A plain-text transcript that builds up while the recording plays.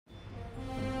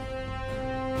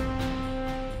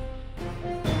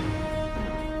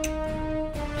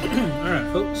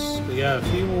folks, we got a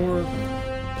few more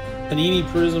Panini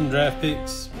Prizm draft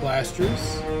picks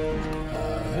blasters.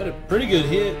 Had a pretty good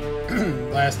hit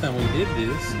last time we did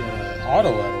this. Got an auto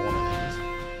out of one of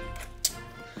these.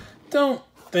 Don't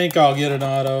think I'll get an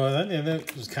auto. I think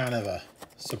that was kind of a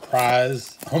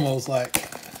surprise, almost like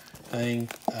thing.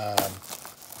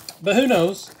 But who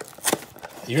knows?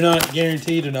 You're not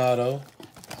guaranteed an auto.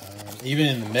 Even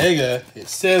in the Mega, it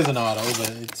says an auto,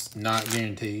 but it's not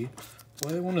guaranteed.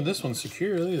 Well, they wanted this one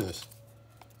secure. Look at this.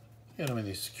 Got how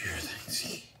many secure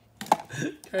things.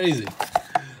 Crazy.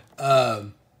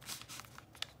 But,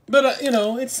 you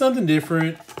know, it's something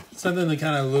different. Something to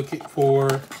kind of look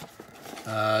for.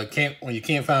 When you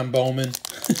can't find Bowman,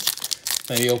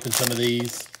 maybe open some of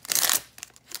these.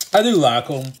 I do like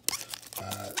them.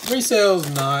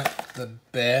 Resale's not the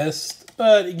best,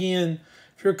 but again,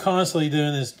 if you're constantly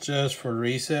doing this just for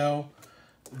resale,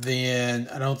 then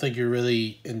I don't think you're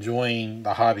really enjoying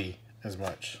the hobby as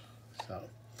much.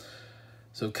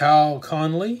 So Kyle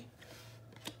Conley,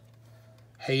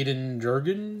 Hayden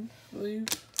Jurgen, I believe,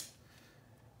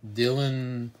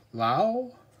 Dylan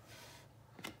Lau.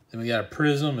 Then we got a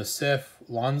Prizm of Seth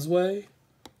Lonsway,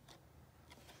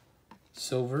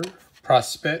 Silver,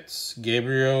 Prospects,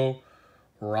 Gabriel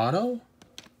Rano.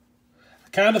 I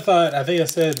kind of thought, I think I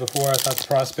said before, I thought the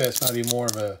Prospects might be more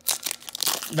of a,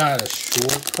 not a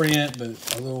short print, but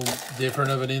a little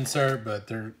different of an insert, but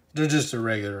they're just a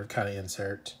regular kind of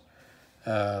insert.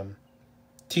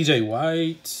 TJ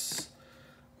White,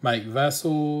 Mike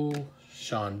Vessel,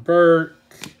 Sean Burke.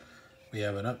 We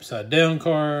have an upside down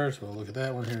card, so we'll look at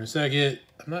that one here in a second.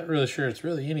 I'm not really sure it's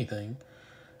really anything.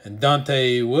 And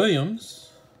Dante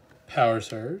Williams, Power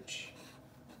Surge.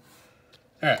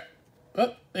 All right.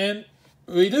 Oh, and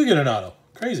we do get an auto.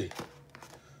 Crazy.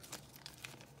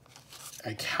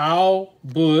 A Kyle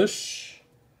Busch.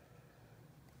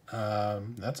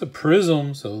 That's a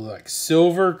Prizm, so like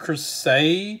Silver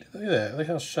Crusade. Look at that. Look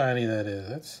how shiny that is.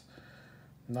 That's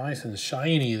nice and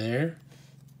shiny there.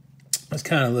 Let's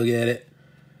kind of look at it.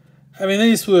 I mean,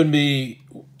 this wouldn't be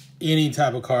any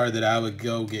type of card that I would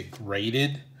go get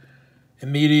graded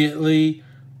immediately,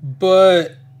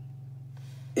 but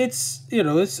it's, you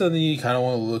know, it's something you kind of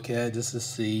want to look at just to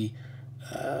see.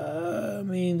 I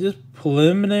mean, just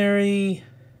preliminary.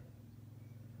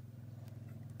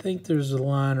 I think there's a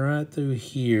line right through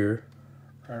here,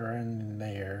 right around in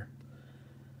there.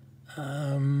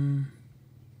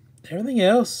 Everything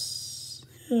else,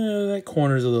 yeah, that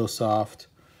corner's a little soft.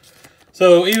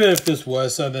 So even if this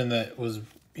was something that was,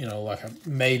 you know, like a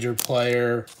major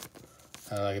player,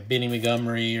 like a Benny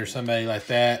Montgomery or somebody like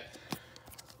that,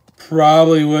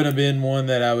 probably wouldn't have been one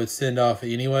that I would send off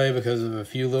anyway because of a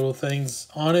few little things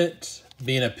on it.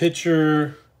 Being a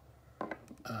pitcher,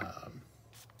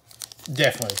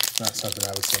 definitely not something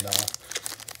I would send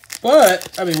off.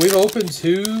 But, I mean, we've opened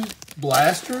 2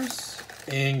 blasters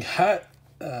and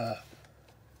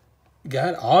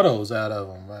got autos out of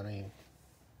them. I mean,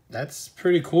 that's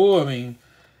pretty cool. I mean,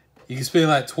 you can spend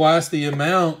like twice the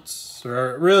amounts.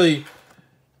 Or really,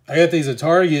 I got these at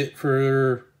Target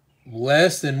for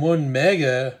less than 1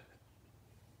 mega,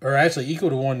 or actually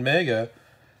equal to 1 mega.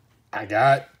 I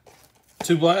got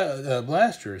 2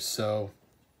 blasters, so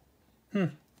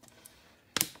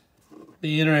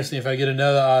be interesting if I get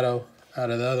another auto out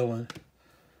of the other one.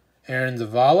 Aaron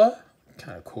Zavala,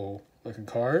 kind of cool looking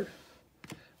card.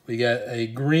 We got a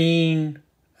green,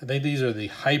 I think these are the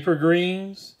Hyper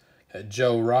Greens. Got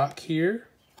Joe Rock here,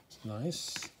 it's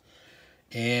nice.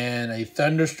 And a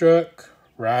Thunderstruck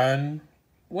Ryan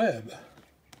Webb.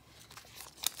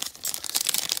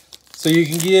 So you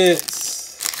can get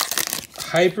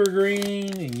Hyper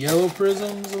Green and yellow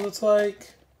Prizms, it looks like.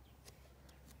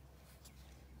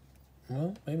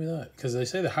 Well, maybe not, because they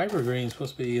say the Hyper Green is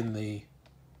supposed to be in the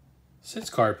 6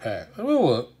 card pack. We'll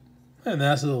look. And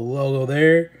that's a little logo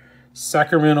there.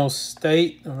 Sacramento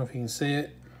State. I don't know if you can see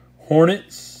it.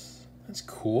 Hornets. That's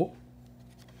cool.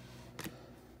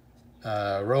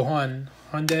 Rohan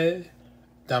Hyundai.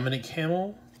 Dominic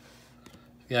Hamill.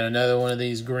 Got another one of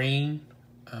these green.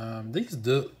 These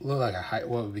do look like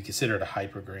what would be considered a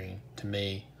Hyper Green to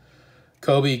me.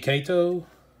 Kobe Kato.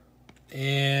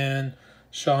 And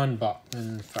Sean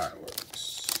Bachman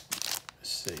Fireworks. Let's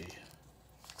see.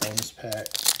 Bonus pack.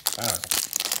 I don't know.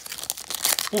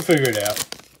 We'll figure it out.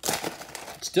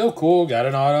 Still cool. Got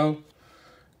an auto.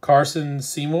 Carson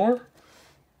Seymour.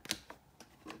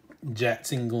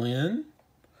 Jackson Glenn.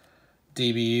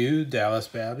 DBU. Dallas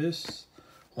Baptist.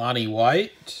 Lonnie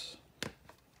White.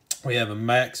 We have a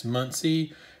Max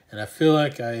Muncy. And I feel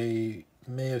like I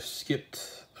may have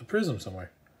skipped a Prizm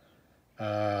somewhere.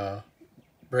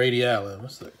 Brady Allen.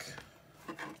 Let's look.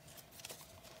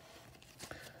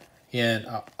 And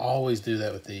I always do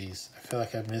that with these. I feel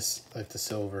like I miss like the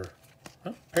silver.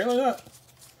 Well, apparently not.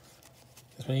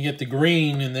 It's when you get the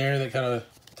green in there that kind of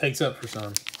takes up for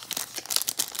some.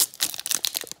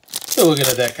 Still looking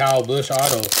at that Kyle Busch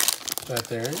auto right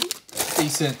there.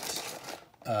 Decent.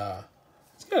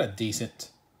 It's got a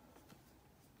decent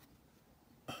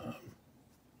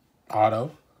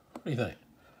auto. What do you think?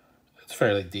 It's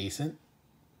fairly decent.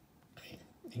 I mean,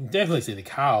 you can definitely see the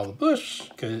Kyle. The Busch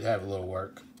could have a little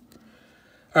work.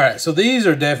 All right, so these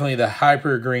are definitely the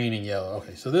hyper green and yellow.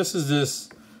 Okay, so this is this.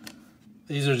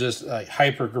 These are just like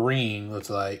hyper green, looks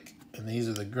like. And these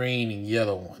are the green and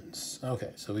yellow ones.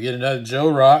 Okay, so we get another Joe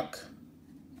Rock.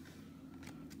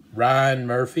 Ryan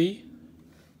Murphy.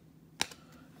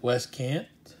 Wes Kent.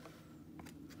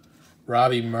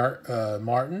 Robbie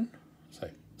Martin. It's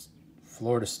like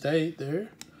Florida State there.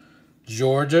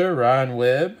 Georgia, Ryan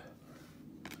Webb.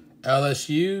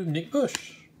 LSU, Nick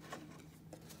Bush.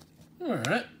 All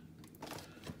right.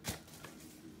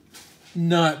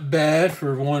 Not bad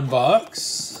for one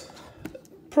box.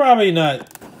 Probably not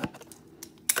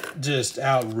just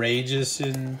outrageous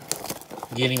in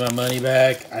getting my money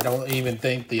back. I don't even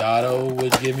think the auto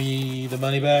would give me the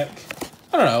money back.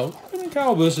 I don't know. I mean,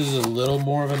 Kyle Busch is a little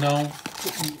more of a known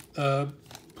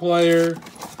player.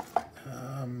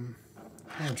 I'm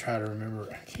going to try to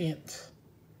remember. I can't.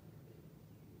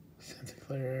 Santa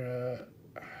Clara.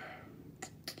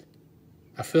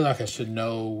 I feel like I should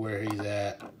know where he's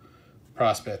at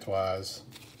prospect-wise.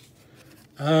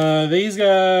 These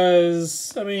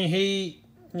guys, I mean, he,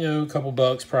 you know, a couple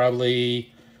bucks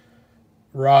probably.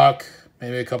 Rock,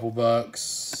 maybe a couple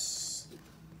bucks.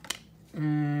 He's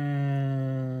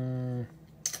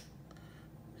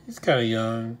kind of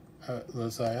young.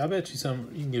 Looks like. I bet you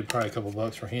you can get probably a couple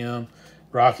bucks for him.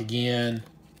 Rock again.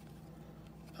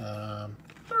 I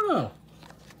don't know.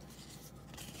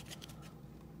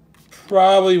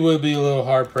 Probably would be a little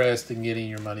hard pressed in getting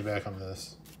your money back on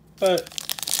this, but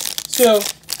still,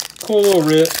 cool little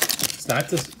rip. It's nice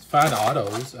to find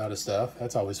autos out of stuff.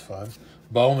 That's always fun.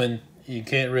 Bowman, you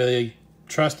can't really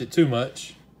trust it too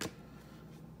much.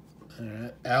 All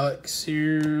right, Alex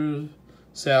here,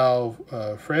 Sal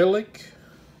Frelick.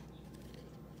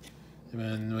 And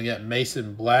then we got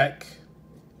Mason Black,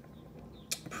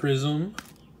 Prizm,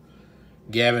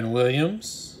 Gavin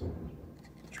Williams,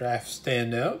 draft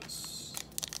standouts.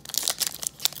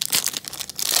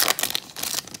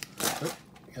 Oh,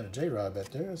 got a J-Rod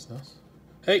back there. That's nice.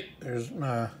 Hey, there's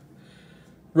my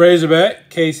Razorback,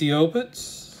 Casey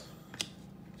Opitz,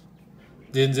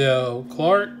 Denzel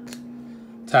Clark,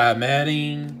 Ty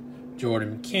Madding,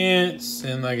 Jordan Kentz,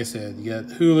 and like I said, you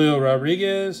got Julio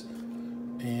Rodriguez,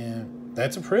 and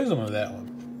that's a Prizm of that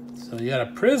one. So you got a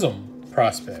Prizm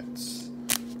prospects.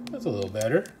 That's a little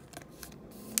better.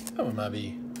 That one might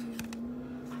be,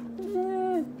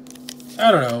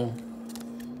 I don't know.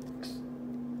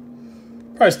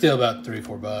 Probably still about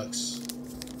 $3-4 bucks.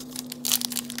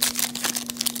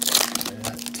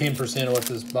 10% of what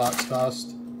this box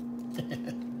cost.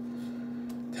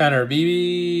 Tanner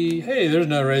Beebe. Hey, there's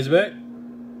no Razorback.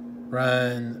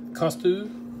 Ryan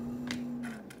Costu.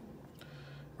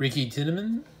 Ricky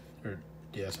Tinneman. Or,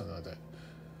 yeah, something like that.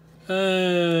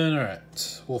 And, all right.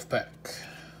 Wolfpack.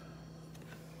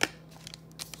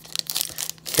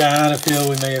 Kind of feel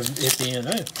we may have hit the end.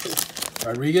 Hey,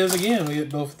 Rodriguez again. We get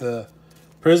both the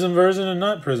Prizm version and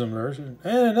not Prizm version.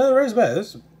 And another Razorback.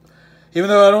 This, even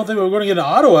though I don't think we're going to get an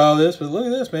auto out of this, but look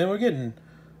at this, man. We're getting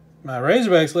my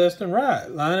Razorbacks left and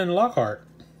right. Line and Lockhart.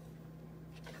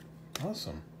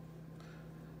 Awesome.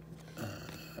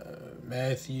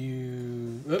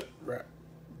 Matthew.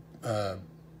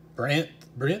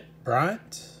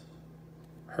 Bryant.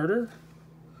 Herder.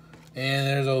 And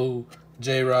there's old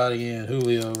J-Rod again.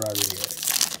 Julio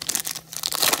Rodriguez.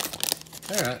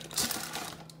 All right.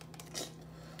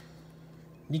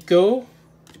 Nico.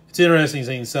 It's interesting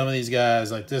seeing some of these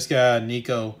guys, like this guy,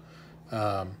 Nico,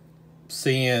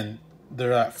 seeing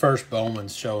their first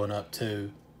Bowmans showing up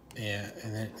too, and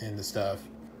the stuff.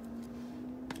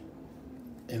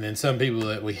 And then some people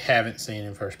that we haven't seen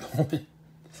in first Bowman.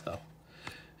 So,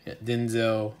 yeah,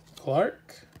 Denzel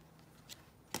Clark.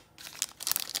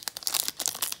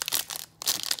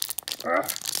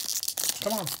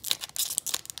 Come on.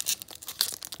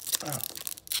 Oh,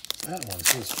 that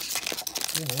one's just...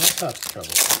 That type's trouble.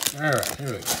 All right,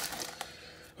 here we go.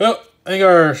 Well, I think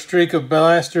our streak of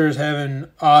blasters having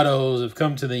autos have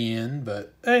come to the end,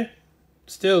 but hey,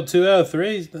 still 2 out of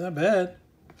 3 is not bad.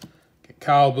 Get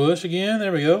Kyle Busch again.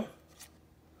 There we go.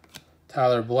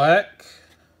 Tyler Black,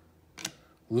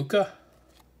 Luca,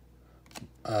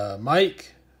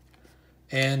 Mike,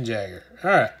 and Jagger.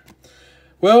 All right.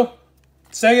 Well,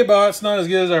 Second box, not as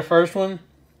good as our first one.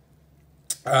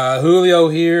 Julio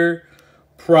here,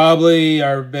 probably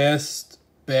our best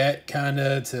bet, kind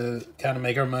of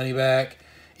make our money back.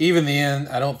 Even then,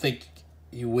 I don't think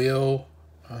you will.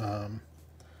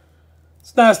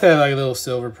 It's nice to have like a little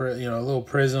silver, a little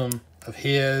prism of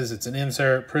his. It's an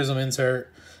insert, prism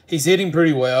insert. He's hitting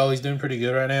pretty well. He's doing pretty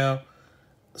good right now.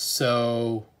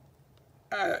 So,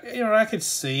 I could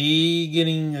see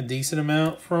getting a decent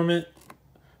amount from it.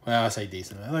 Well, I say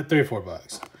decent, like $3 or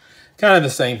 $4. Kind of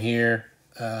the same here.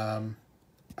 I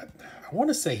want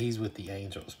to say he's with the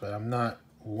Angels, but I'm not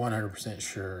 100%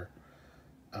 sure.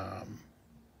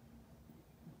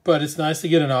 But it's nice to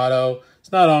get an auto.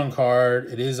 It's not on card.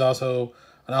 It is also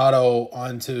an auto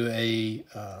onto a.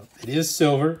 It is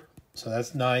silver, so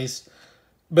that's nice.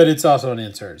 But it's also an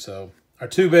insert. So our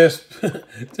two best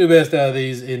out of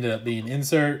these ended up being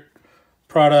insert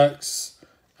products.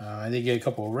 I did get a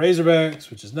couple of Razorbacks,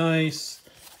 which is nice.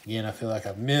 Again, I feel like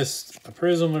I've missed a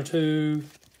prism or two.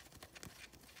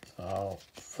 So I'll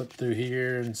flip through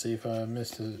here and see if I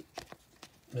missed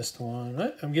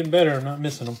one. I'm getting better. I'm not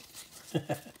missing them.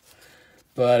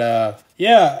 But,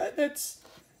 yeah, it's,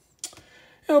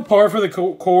 par for the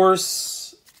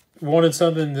course. Wanted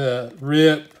something to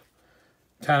rip.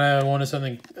 Kind of wanted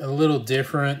something a little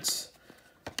different.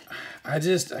 I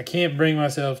can't bring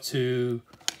myself to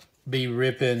be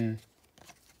ripping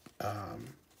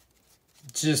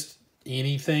just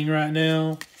anything right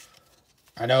now.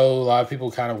 I know a lot of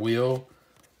people kind of will,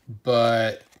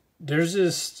 but there's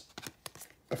just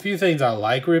a few things I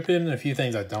like ripping and a few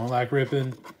things I don't like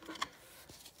ripping.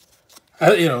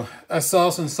 I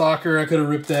saw some soccer. I could have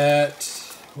ripped that.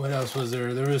 What else was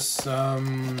there? There was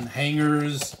some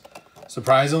hangers.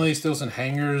 Surprisingly, still some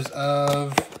hangers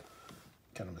of.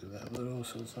 Kind of move that a little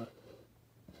so it's not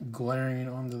glaring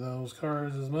onto those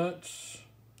cards as much.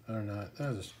 Or not.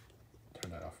 I'll just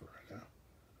turn that off right now.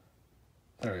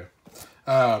 There we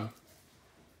go.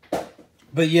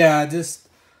 But yeah, I just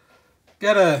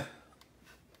got a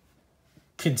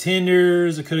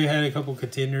contenders. I could have had a couple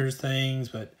contenders things,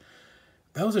 but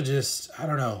those are just, I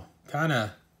don't know, kind of,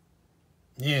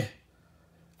 yeah.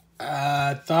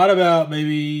 I thought about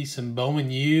maybe some Bowman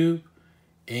U,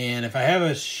 and if I have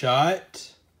a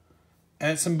shot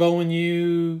at some Bowman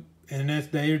U in the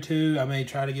next day or two, I may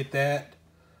try to get that.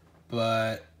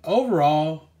 But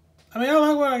overall, I mean, I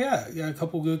like what I got. Got a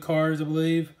couple good cards, I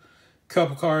believe. A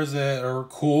couple cards that are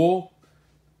cool.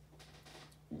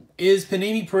 Is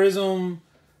Panini Prizm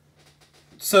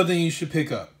something you should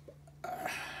pick up?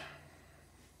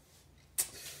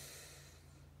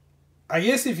 I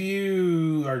guess if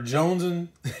you are jonesing,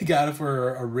 got it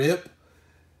for a rip,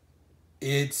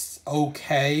 it's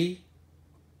okay.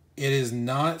 It is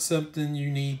not something you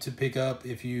need to pick up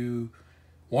if you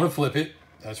want to flip it.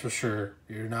 That's for sure.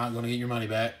 You're not going to get your money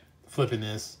back flipping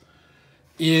this.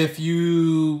 If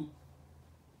you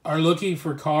are looking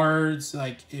for cards,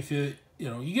 like if you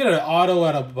get an auto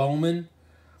out of Bowman,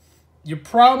 you're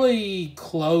probably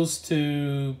close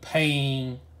to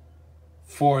paying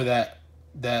for that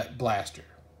blaster.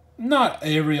 Not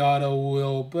every auto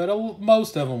will, but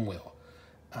most of them will.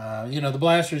 The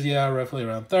blasters, yeah, roughly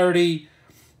around 30.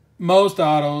 Most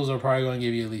autos are probably going to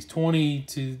give you at least $20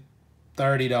 to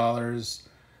 $30,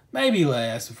 maybe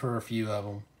less for a few of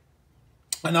them.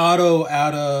 An auto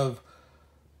out of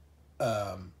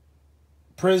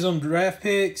Prizm draft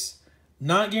picks,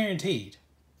 not guaranteed.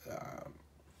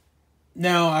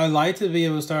 Now, I'd like to be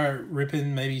able to start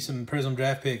ripping maybe some Prizm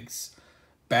draft picks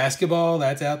basketball.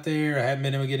 That's out there. I haven't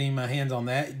been able to get my hands on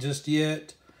that just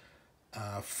yet.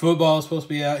 Football is supposed to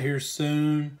be out here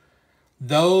soon.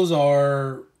 Those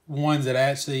are ones that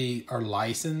actually are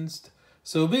licensed.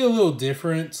 So it'll be a little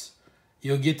different.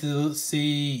 You'll get to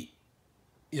see,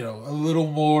 a little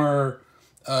more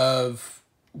of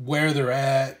where they're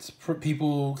at.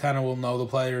 People kind of will know the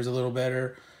players a little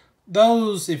better.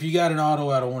 Those, if you got an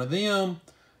auto out of one of them,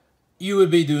 you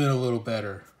would be doing a little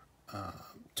better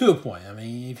to a point. I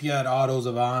mean, if you got autos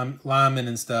of linemen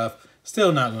and stuff,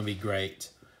 still not going to be great.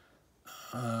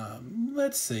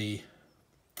 Let's see.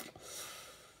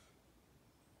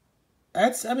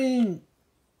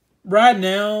 Right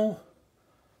now,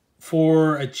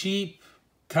 for a cheap,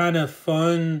 kind of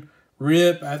fun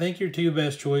rip, I think your two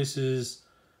best choices,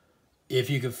 if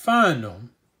you could find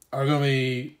them, are going to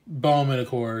be Bowman, of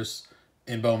course,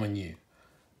 and Bowman U.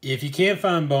 If you can't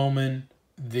find Bowman,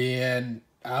 then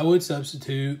I would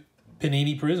substitute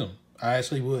Panini Prizm. I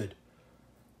actually would.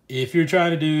 If you're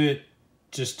trying to do it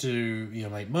just to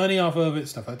make money off of it,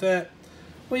 stuff like that,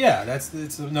 well, yeah,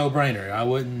 it's a no-brainer. I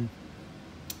wouldn't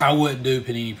do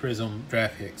Panini Prizm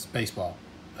draft picks baseball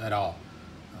at all.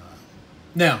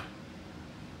 Now,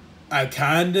 I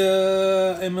kind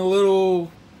of am a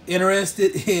little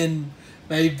interested in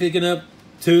maybe picking up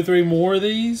 2 or 3 more of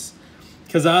these,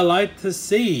 because I like to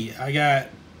see. I got,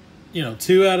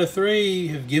 2 out of 3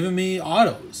 have given me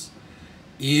autos.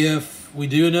 If we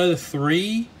do another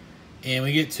 3 and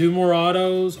we get 2 more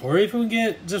autos, or if we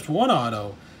get just 1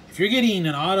 auto, if you're getting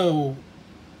an auto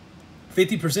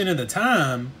 50% of the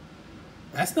time,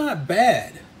 that's not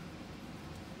bad.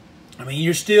 I mean,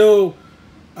 you're still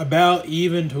about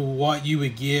even to what you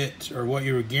would get, or what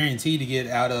you were guaranteed to get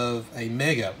out of a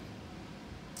mega.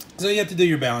 So you have to do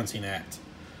your balancing act.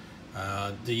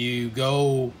 Do you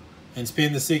go and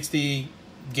spend the 60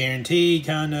 guaranteed,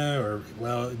 kind of, or,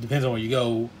 well, it depends on where you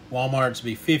go. Walmart's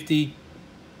be 50.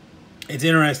 It's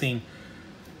interesting.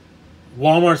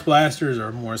 Walmart's blasters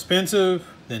are more expensive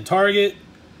than Target,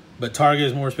 but Target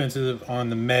is more expensive on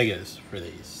the megas for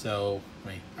these. So,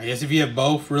 I guess if you have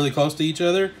both really close to each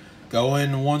other, go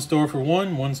in one store for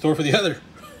one store for the other.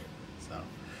 So,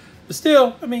 but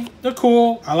still, they're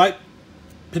cool. I like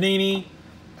Panini.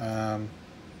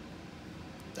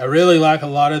 I really like a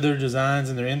lot of their designs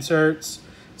and their inserts.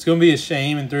 It's going to be a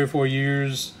shame in 3 or 4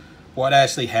 years what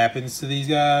actually happens to these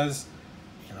guys.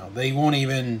 They won't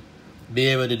even be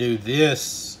able to do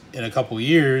this in a couple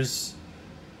years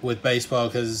with baseball,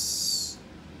 because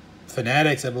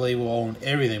Fanatics, I believe, will own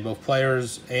everything, both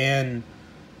players and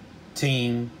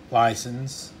team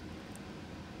license.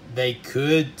 They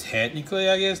could technically,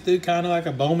 I guess, do kind of like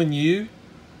a Bowman U.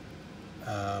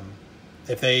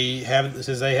 If they have,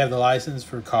 since they have the license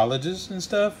for colleges and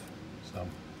stuff. So,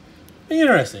 be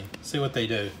interesting. See what they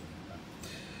do.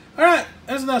 All right,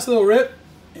 that's a nice little rip,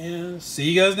 and see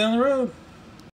you guys down the road.